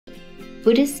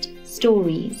Buddhist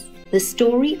Stories, the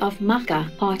story of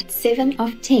Magha, part 7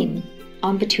 of 10,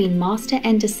 on Between Master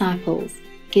and Disciples,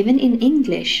 given in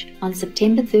English on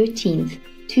September 13th,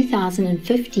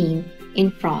 2015 in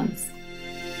France.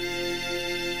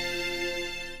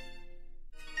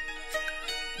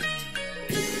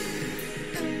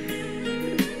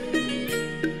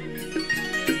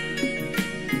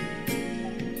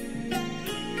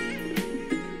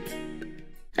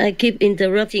 I keep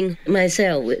interrupting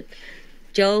myself with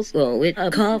jokes or with a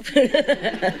cough.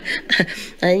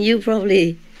 And you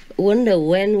probably wonder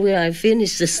when will I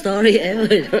finish the story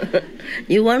ever.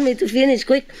 You want me to finish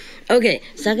quick? Okay.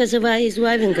 Sakasava, his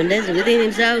wife, and condensed within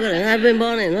himself, and had been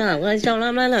born in...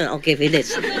 Okay,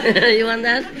 finish. You want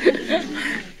that?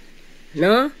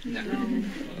 No? No.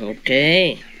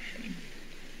 Okay.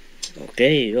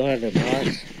 Okay, you are the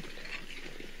boss.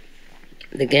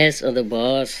 The guest or the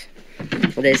boss.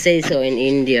 They say so in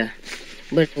India.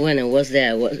 But when I was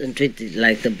there, I wasn't treated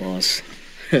like the boss.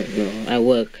 No, I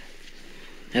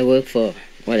work for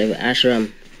whatever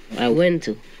ashram I went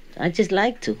to. I just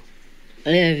liked to.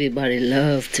 Everybody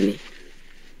loved me,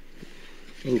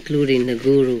 including the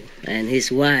guru and his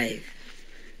wife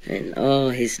and all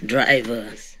his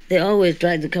drivers. They always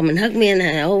tried to come and hug me, and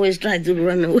I always tried to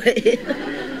run away.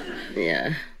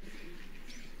 Yeah.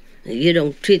 You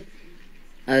don't treat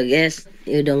a guest,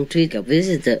 you don't treat a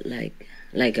visitor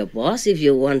like a boss if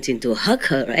you're wanting to hug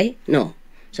her, right? No.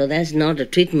 So that's not the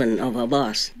treatment of a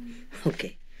boss.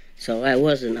 Okay. So I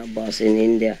wasn't a boss in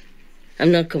India.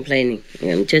 I'm not complaining.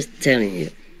 I'm just telling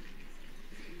you.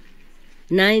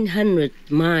 900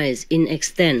 miles in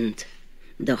extent,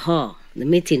 the hall, the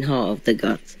meeting hall of the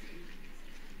gods.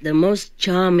 The most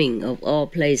charming of all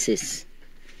places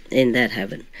in that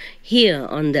heaven. Here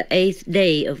on the 8th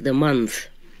day of the month,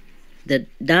 the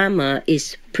Dharma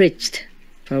is preached.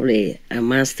 Probably a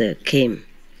master came,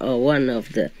 or one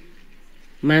of the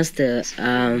master's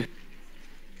Dharma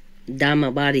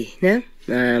body, yeah?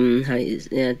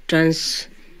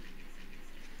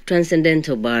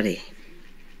 Transcendental body.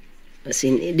 It's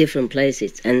in different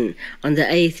places. And on the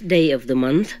 8th day of the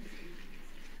month,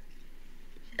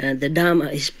 the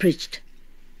Dharma is preached.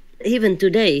 Even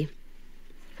today,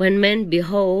 when men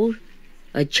behold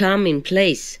a charming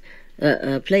place,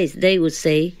 they would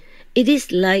say, it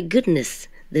is like goodness,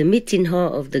 the meeting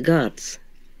hall of the gods.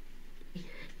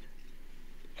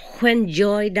 When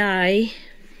Joy died,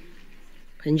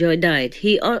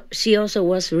 she also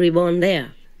was reborn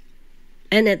there.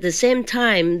 And at the same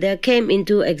time, there came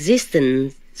into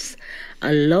existence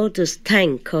a lotus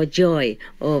tank called Joy,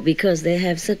 or because they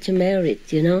have such a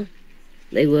merit, you know.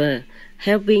 They were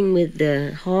helping with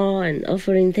the hall and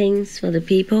offering things for the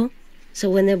people. So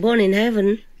when they're born in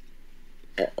heaven,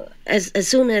 as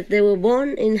soon as they were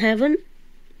born in heaven,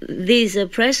 these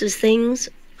precious things,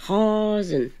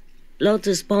 halls and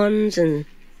lotus ponds and,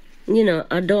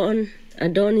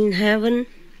 adorning heaven,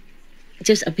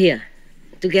 just appear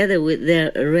together with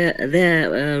their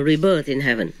rebirth in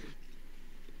heaven.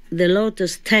 The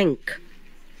lotus tank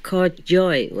called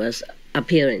Joy was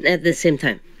appearing at the same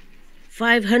time.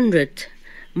 500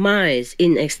 miles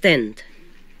in extent,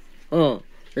 or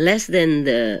less than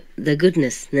the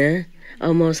goodness, nah?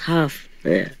 Almost half.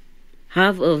 Yeah.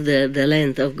 Half of the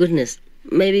length of goodness.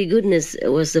 Maybe goodness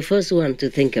was the first one to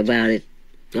think about it.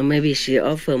 Or maybe she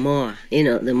offered more,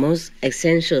 the most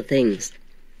essential things.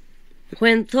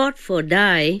 When Thoughtful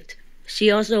died, she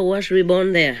also was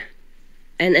reborn there.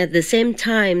 And at the same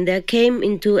time, there came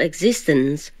into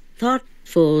existence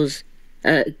Thoughtful's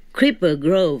creeper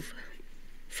grove,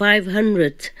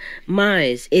 500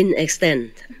 miles in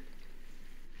extent.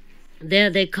 There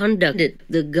they conducted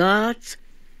the gods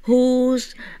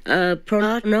whose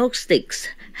prognostics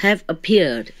have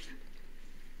appeared,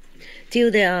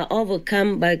 till they are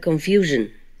overcome by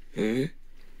confusion.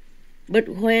 But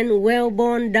when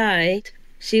Wellborn died,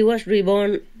 she was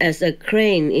reborn as a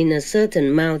crane in a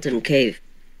certain mountain cave.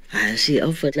 She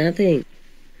offered nothing,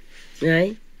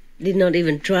 right? Did not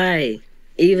even try,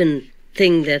 even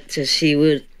think that she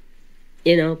would,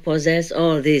 possess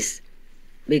all this,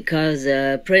 because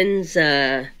Prince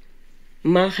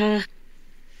Magha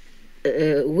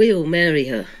will marry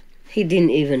her. He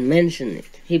didn't even mention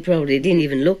it. He probably didn't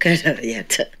even look at her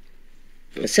yet.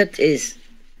 Such is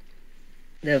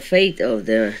the fate of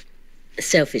the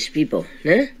selfish people.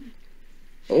 Eh?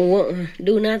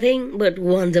 Do nothing but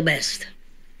want the best.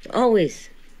 Always.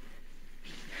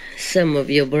 Some of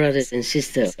your brothers and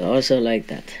sisters are also like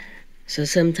that. So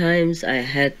sometimes I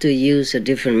had to use a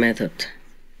different method.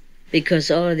 Because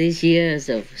all these years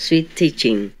of sweet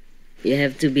teaching, you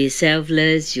have to be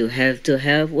selfless, you have to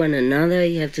help one another,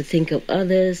 you have to think of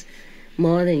others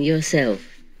more than yourself.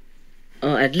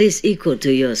 or at least equal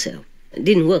to yourself. It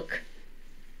didn't work.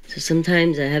 So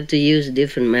sometimes I have to use a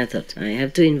different method. I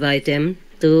have to invite them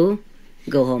to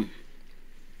go home.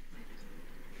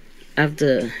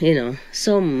 After,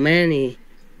 so many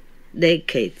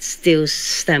decades still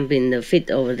stamping the feet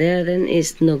over there, then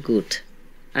it's no good.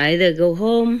 Either go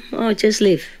home or just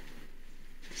leave.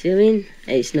 See what I mean?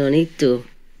 There's no need to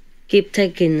keep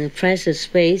taking precious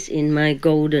space in my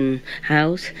golden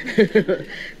house.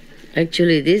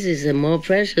 Actually, this is more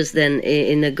precious than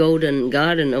in the golden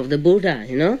garden of the Buddha,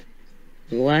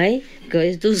 Why?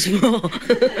 Because it's too small.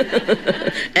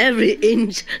 Every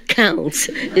inch counts.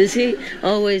 You see,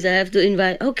 always I have to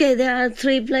invite, okay, there are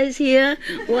 3 places here,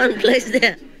 1 place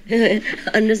there.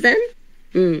 Understand?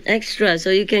 Extra, so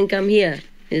you can come here.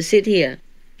 You sit here.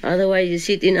 Otherwise, you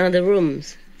sit in other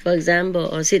rooms, for example,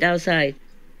 or sit outside.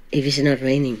 If it's not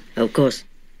raining, of course.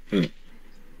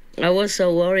 I was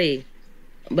so worried.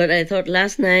 But I thought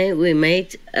last night we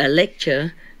made a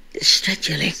lecture. Stretch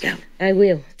your leg out. I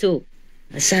will, too.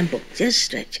 A sample. Just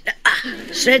stretch.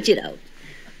 Stretch it out.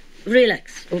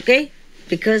 Relax, okay?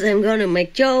 Because I'm going to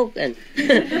make joke and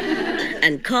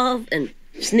and cough and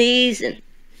sneeze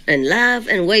and laugh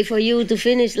and wait for you to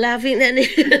finish laughing. Then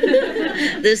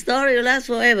the story will last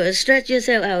forever. Stretch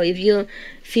yourself out if you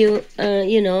feel,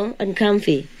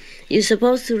 uncomfy. You're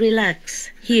supposed to relax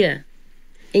here.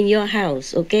 In your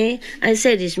house, okay? I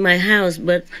said it's my house,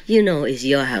 but it's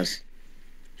your house.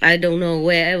 I don't know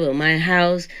wherever my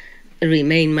house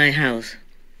remain my house.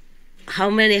 How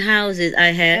many houses I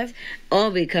have,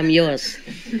 all become yours.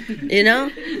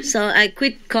 So I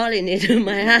quit calling it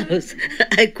my house.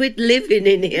 I quit living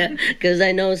in here because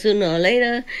I know sooner or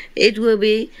later it will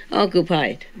be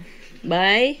occupied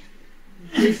by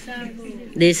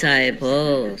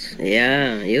disciples.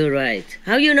 Yeah, you're right.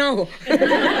 How you know?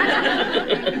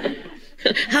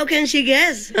 How can she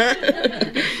guess?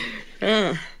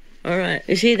 Oh, all right.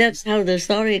 You see, that's how the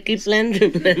story keeps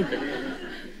landing.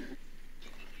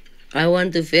 I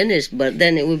want to finish, but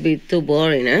then it would be too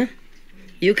boring, huh?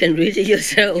 You can read it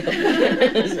yourself.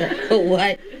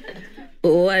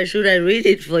 Why should I read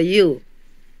it for you?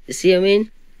 You see what I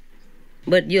mean?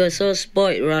 But you're so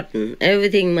spoiled rotten.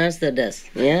 Everything Master does,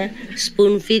 yeah?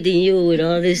 Spoon-feeding you with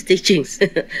all these teachings.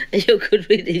 You could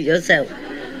read it yourself.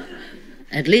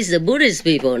 At least the Buddhist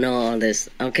people know all this,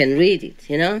 or can read it,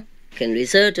 Can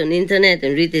research on internet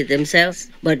and read it themselves.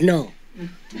 But no.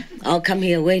 I'll come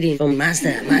here waiting for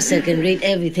Master. Master can read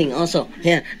everything also.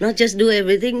 Yeah, not just do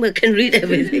everything, but can read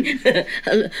everything.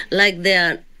 Like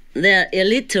they're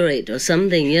illiterate or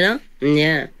something,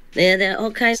 Yeah. There are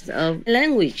all kinds of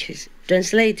languages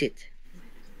translated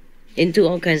into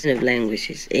all kinds of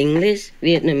languages. English,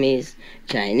 Vietnamese,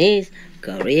 Chinese,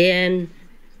 Korean,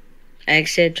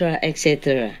 etc.,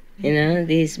 etc.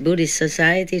 This Buddhist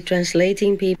society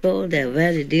translating people, they're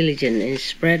very diligent in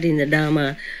spreading the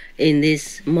Dharma in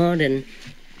this modern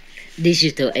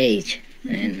digital age.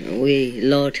 And we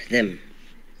laud them.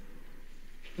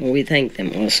 We thank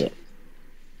them also.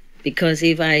 Because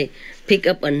if I pick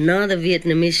up another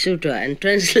Vietnamese sutra and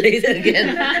translate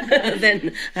again,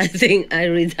 then I think I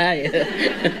retire.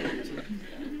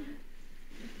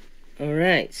 All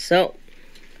right, so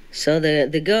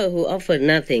the girl who offered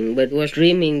nothing but was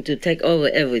dreaming to take over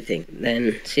everything,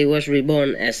 then she was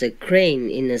reborn as a crane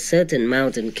in a certain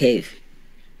mountain cave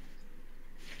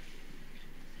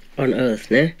on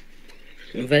earth, ne?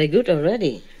 Very good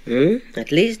already.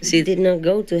 At least she did not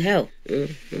go to hell.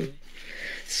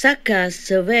 Sakka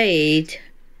surveyed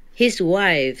his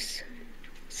wives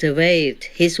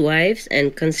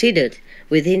and considered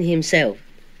within himself,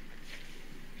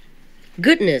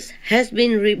 goodness has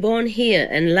been reborn here,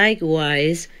 and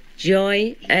likewise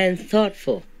joy and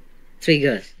thoughtful. 3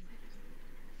 girls.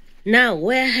 Now,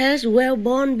 where has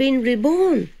well-born been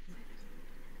reborn?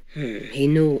 He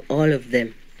knew all of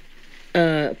them.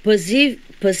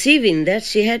 Perceiving that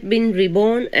she had been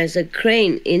reborn as a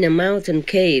crane in a mountain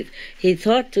cave, he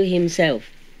thought to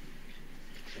himself,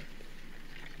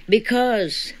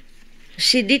 because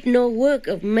she did no work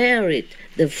of merit,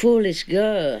 the foolish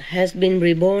girl has been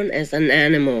reborn as an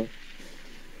animal.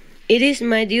 It is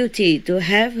my duty to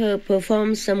have her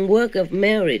perform some work of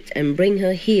merit and bring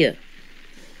her here.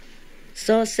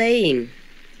 So saying,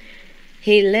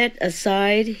 he laid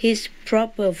aside his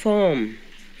proper form,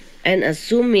 and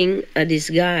assuming a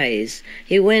disguise,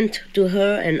 he went to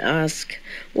her and asked,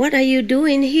 "What are you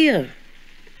doing here?"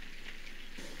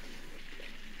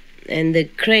 And the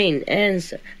crane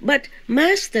answered, "But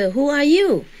Master, who are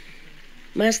you?"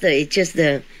 Master is just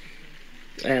the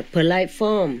polite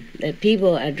form that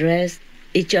people address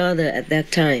each other at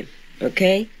that time,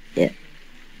 okay? Yeah.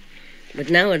 But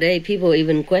nowadays, people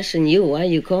even question you, why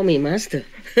you call me master?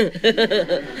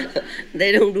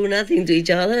 They don't do nothing to each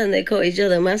other, and they call each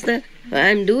other master.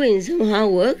 I'm doing some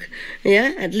hard work.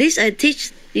 Yeah, at least I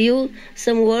teach you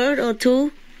some word or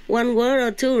two, one word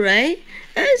or two, right?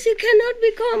 As you cannot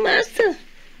be called master.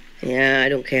 Yeah, I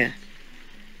don't care.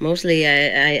 Mostly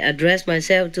I address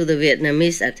myself to the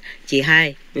Vietnamese as chị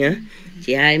hai. Yeah?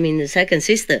 Chị hai means the second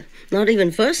sister, not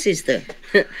even first sister.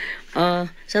 Or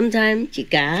sometimes chị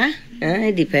cả.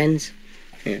 It depends.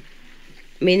 Yeah.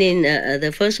 Meaning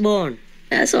the firstborn.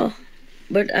 That's all.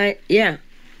 But I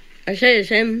say the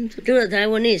same to the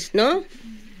Taiwanese, no?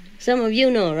 Some of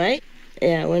you know, right?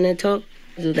 Yeah, when I talk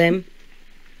to them.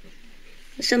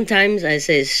 Sometimes I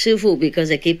say 师父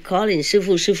because I keep calling 师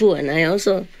父, 师父, and I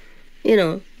also,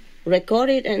 record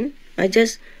it and I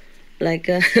just like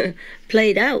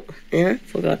play it out. Yeah,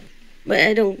 forgot. But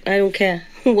I don't care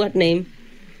what name.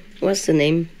 What's the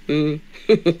name?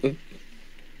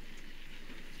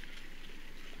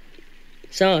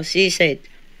 So she said,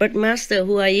 but master,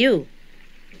 who are you?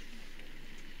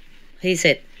 He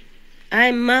said,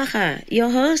 I'm Magha, your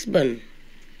husband.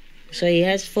 So he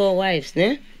has 4 wives,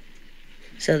 né?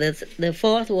 So the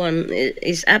fourth one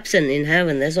is absent in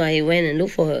heaven. That's why he went and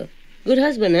looked for her. Good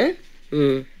husband, huh?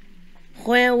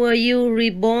 Where were you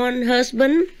reborn,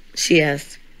 husband? She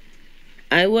asked.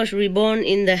 I was reborn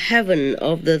in the heaven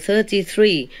of the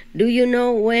 33. Do you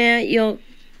know where your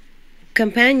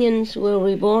companions were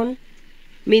reborn?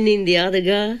 Meaning the other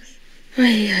girls?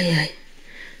 I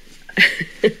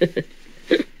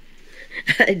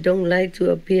don't like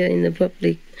to appear in the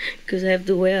public because I have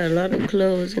to wear a lot of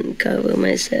clothes and cover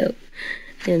myself.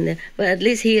 But at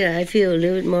least here I feel a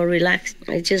little bit more relaxed.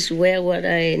 I just wear what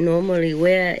I normally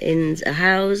wear in a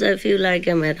house. I feel like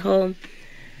I'm at home.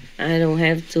 I don't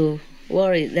have to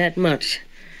worry that much.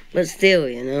 But still,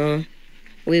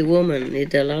 we women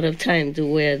need a lot of time to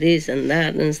wear this and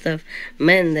that and stuff.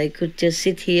 Men, they could just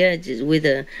sit here just with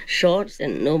the shorts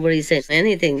and nobody says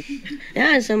anything.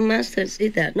 Yeah, some masters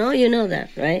did that. No, you know that,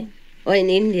 right? Or in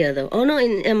India, though. Oh, no,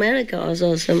 in America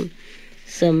also some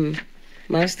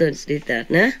masters did that,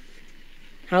 nah?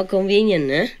 How convenient,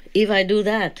 nah? If I do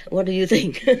that, what do you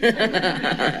think?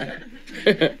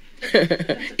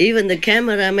 Even the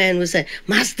cameraman would say,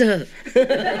 Master,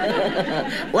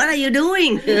 what are you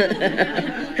doing?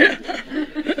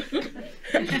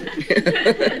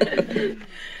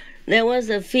 There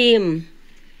was a film,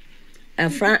 a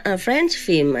French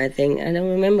film, I think. I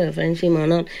don't remember a French film or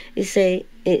not.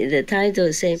 The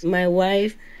title says, My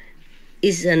wife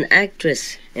is an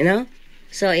actress,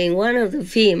 So in one of the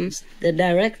films, the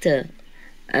director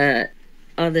or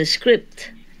the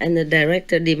script and the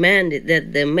director demanded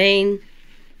that the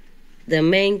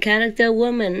main character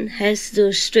woman has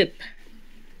to strip.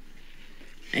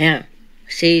 Yeah,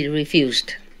 she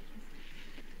refused.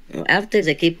 After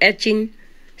they keep etching,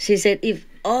 she said, if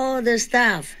all the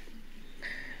staff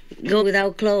go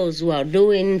without clothes while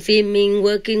doing filming,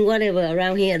 working, whatever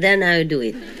around here, then I'll do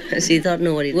it. She thought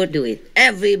nobody would do it.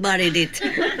 Everybody did.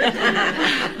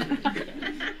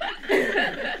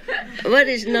 But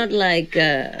it's not like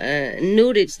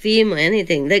nudist theme or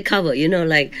anything. They cover,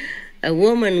 like a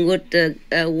woman would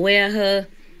wear her,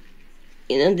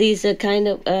 these kind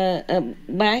of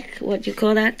bag. What you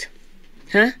call that?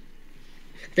 Huh?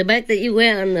 The bag that you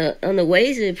wear on the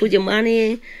waist. You put your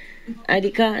money,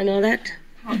 ID card, and all that.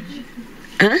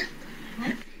 Huh?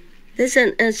 There's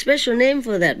a special name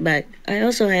for that bag. I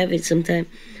also have it sometimes.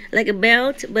 Like a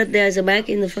belt, but there's a bag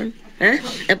in the front. Huh?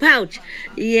 A pouch.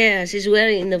 Yeah, she's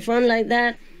wearing in the front like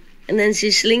that. And then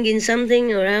she's slinging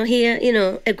something around here,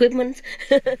 equipment,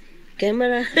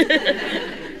 camera.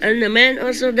 And the man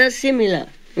also does similar.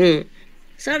 So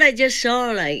I just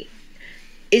saw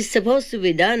it's supposed to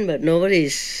be done, but nobody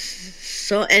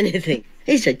saw anything.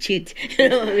 It's a cheat. You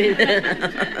know what I mean?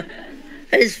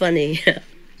 It's funny.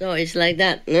 So it's like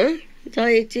that, no? So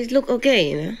it just look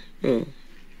okay, And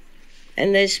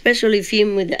they especially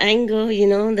film with the angle,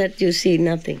 that you see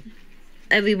nothing.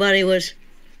 Everybody was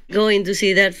going to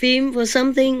see that film for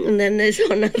something, and then they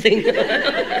saw nothing.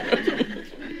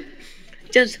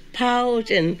 Just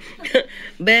pouch and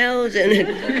bells and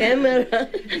camera.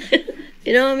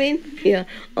 You know what I mean? Yeah.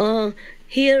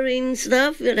 Hearing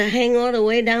stuff that hang all the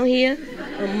way down here.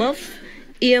 A muff,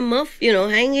 ear muff,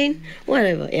 hanging,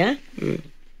 whatever, yeah?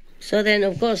 So then,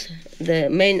 of course, the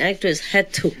main actress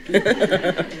had to.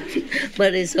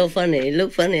 But it's so funny. It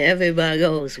looked funny. Everybody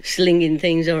goes slinging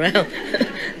things around.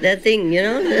 That thing,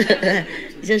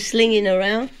 just slinging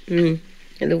around.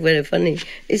 It looked very funny.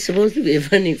 It's supposed to be a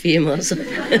funny film also.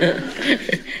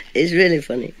 It's really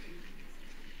funny.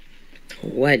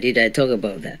 Why did I talk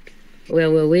about that? Where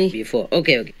were we before?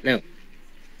 Okay, now.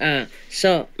 The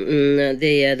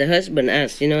husband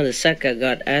asked, the Saka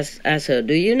god asked her,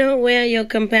 do you know where your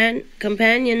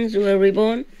companions were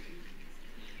reborn?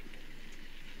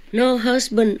 No,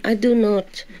 husband, I do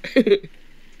not.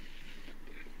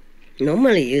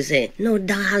 Normally you say, no,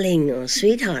 darling, or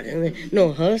sweetheart.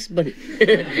 No, husband.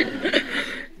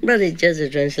 But it's just a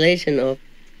translation of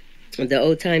the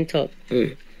old-time talk.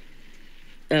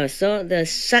 So the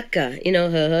Saka,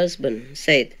 her husband,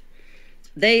 said,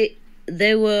 they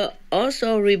were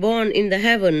also reborn in the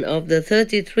heaven of the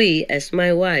 33 as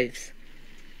my wives.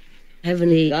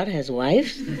 Heavenly God has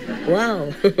wives?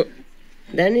 Wow.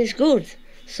 Then it's good.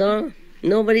 So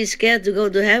nobody's scared to go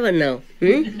to heaven now.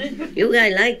 You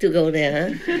guys like to go there,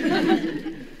 huh?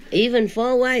 Even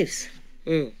 4 wives.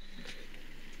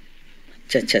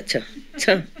 Cha-cha-cha.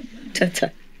 Cha-cha.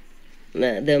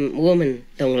 The women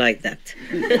don't like that.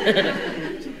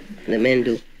 The men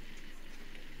do.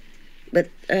 But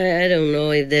I don't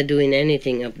know if they're doing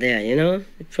anything up there,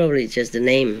 It's probably just the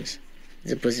names,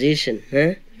 the position,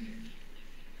 huh?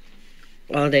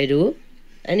 All they do?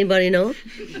 Anybody know?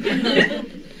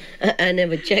 I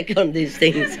never check on these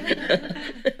things.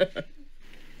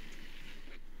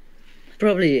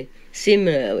 Probably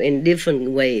similar in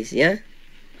different ways, yeah?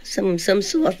 Some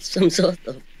sort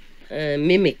of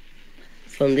mimic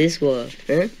from this world,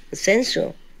 huh?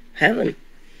 Sensual, heaven.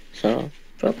 So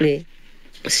probably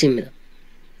similar.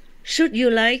 Should you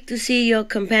like to see your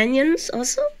companions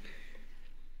also?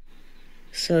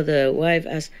 So the wife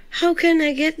asked, how can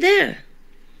I get there?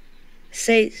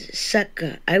 Say,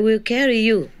 Saka, I will carry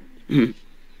you.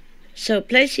 So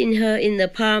placing her in the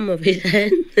palm of his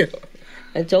hand,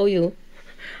 I told you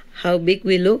how big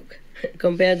we look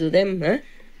compared to them, huh?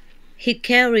 He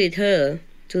carried her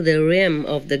to the realm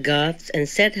of the gods and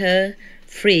set her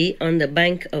free on the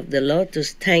bank of the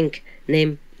lotus tank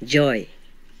named Joy.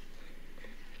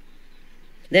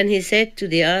 Then he said to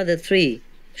the other 3,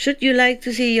 should you like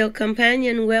to see your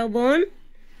companion well born?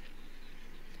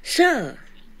 Sir,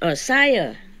 or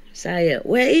Sire,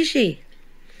 where is she?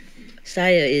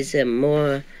 Sire is a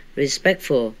more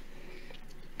respectful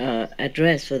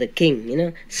address for the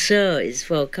king, Sir is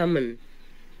for common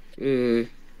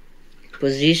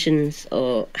positions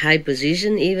or high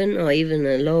position even, or even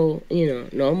a low,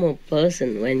 normal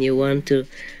person when you want to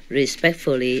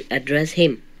respectfully address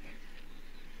him.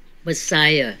 But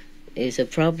Sire is a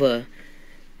proper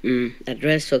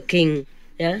address for king,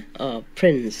 yeah, or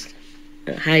prince,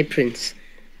 high prince.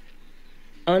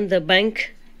 On the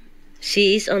bank,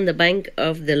 she is on the bank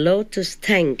of the lotus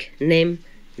tank named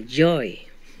Joy.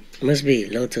 Must be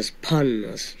lotus pond,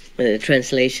 or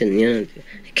translation, It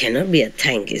cannot be a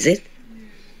tank, is it?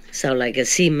 Sound like a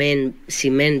cement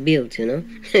built,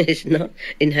 It's not.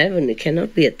 In heaven, it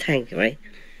cannot be a tank, right?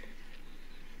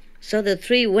 So the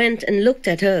 3 went and looked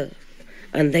at her,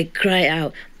 and they cried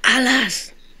out,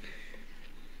 alas!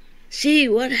 See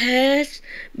what has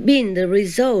been the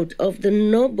result of the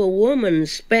noble woman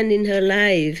spending her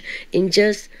life in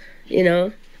just,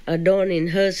 adorning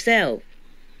herself.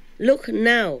 Look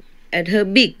now at her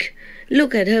beak,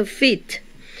 look at her feet,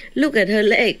 look at her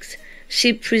legs.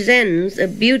 She presents a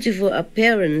beautiful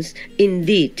appearance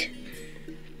indeed.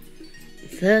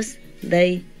 Thus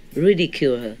they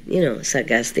ridicule her,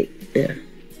 sarcastic. Yeah.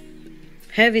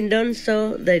 Having done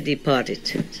so, they departed,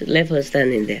 left her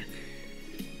standing there.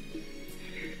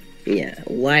 Yeah,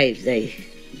 wives, they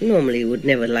normally would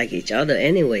never like each other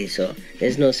anyway, so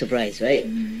there's no surprise, right?